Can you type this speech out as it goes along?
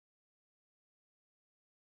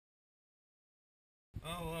Oh,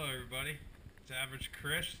 hello everybody. It's Average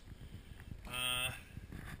Chris.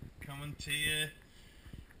 Coming to you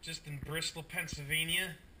just in Bristol,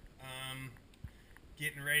 Pennsylvania.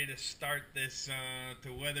 Getting ready to start this,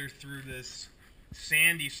 to weather through this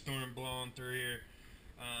sandy storm blowing through here.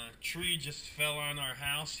 Tree just fell on our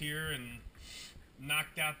house here and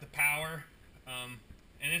knocked out the power.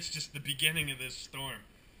 And it's just the beginning of this storm.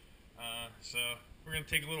 So we're going to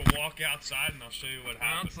take a little walk outside and I'll show you what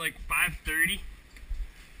happened. It's like 5:30.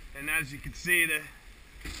 And as you can see, the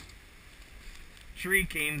tree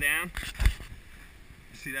came down.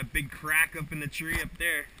 See that big crack up in the tree up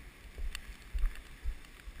there?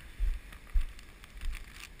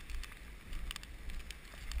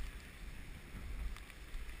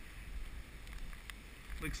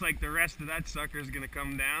 Looks like the rest of that sucker is going to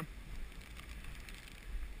come down.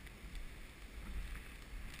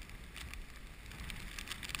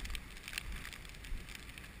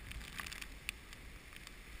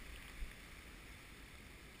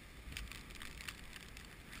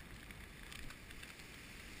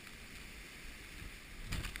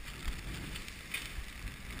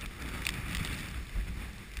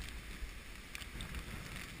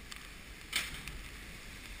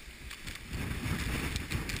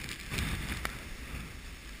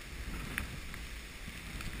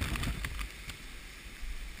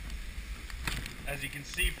 As you can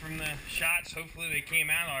see from the shots, hopefully they came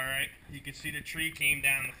out alright. You can see the tree came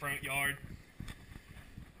down the front yard.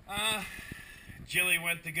 Jilly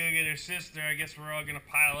went to go get her sister. I guess we're all going to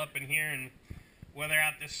pile up in here and weather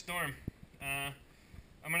out this storm. I'm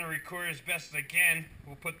going to record as best as I can.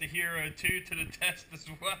 We'll put the Hero 2 to the test as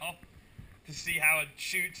well to see how it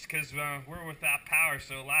shoots, because we're without power,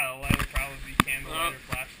 so a lot of light will probably be candlelight or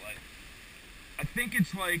flashlight. I think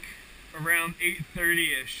it's like around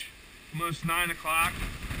 8:30ish. Almost 9 o'clock.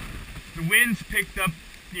 The wind's picked up,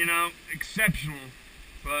 exceptional,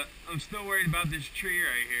 but I'm still worried about this tree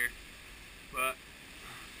right here. But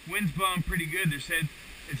wind's blowing pretty good. They said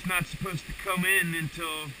it's not supposed to come in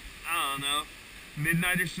until, I don't know,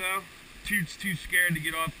 midnight or so. Toot's too scared to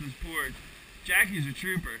get off this porch. Jackie's a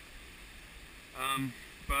trooper.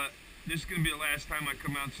 But this is going to be the last time I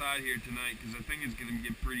come outside here tonight, because I think it's going to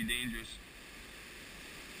get pretty dangerous.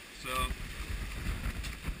 So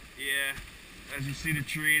yeah, as you see the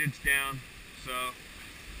tree, it's down, so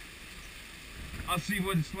I'll see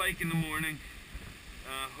what it's like in the morning.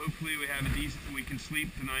 Hopefully we can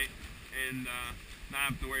sleep tonight and not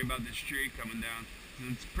have to worry about this tree coming down.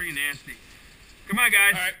 It's pretty nasty. Come on,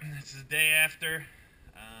 guys. Alright, this is the day after.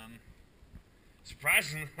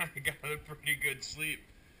 Surprisingly, I got a pretty good sleep.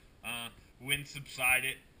 Wind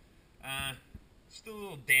subsided. Still a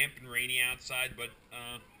little damp and rainy outside, but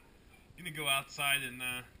gonna go outside and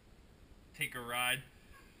take a ride.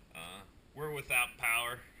 We're without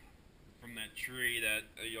power from that tree that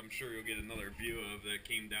I'm sure you'll get another view of that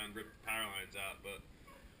came down, ripped the power lines out. But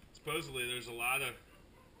supposedly there's a lot of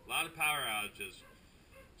power outages.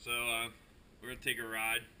 So we're gonna take a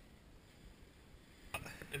ride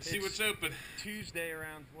and see what's open. Tuesday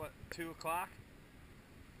around what, 2 o'clock?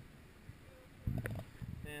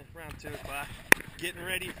 Yeah, around 2 o'clock. Getting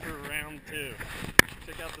ready for round 2.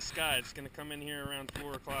 Check out the sky. It's going to come in here around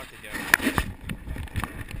 4 o'clock again.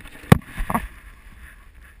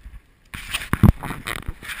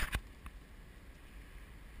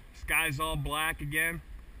 Sky's all black again.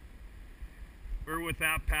 We're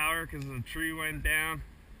without power because the tree went down.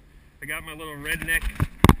 I got my little redneck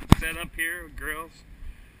set up here with grills.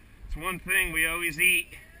 It's one thing we always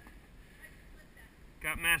eat.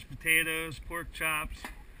 Got mashed potatoes, pork chops,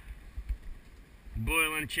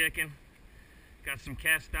 boiling chicken. Got some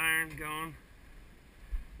cast iron going.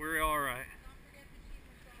 We're all right.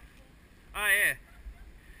 Oh yeah.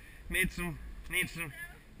 Need some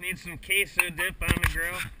queso dip on the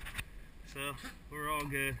grill. So we're all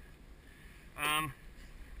good. Alright,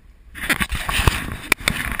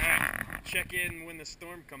 check in when the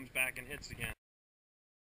storm comes back and hits again.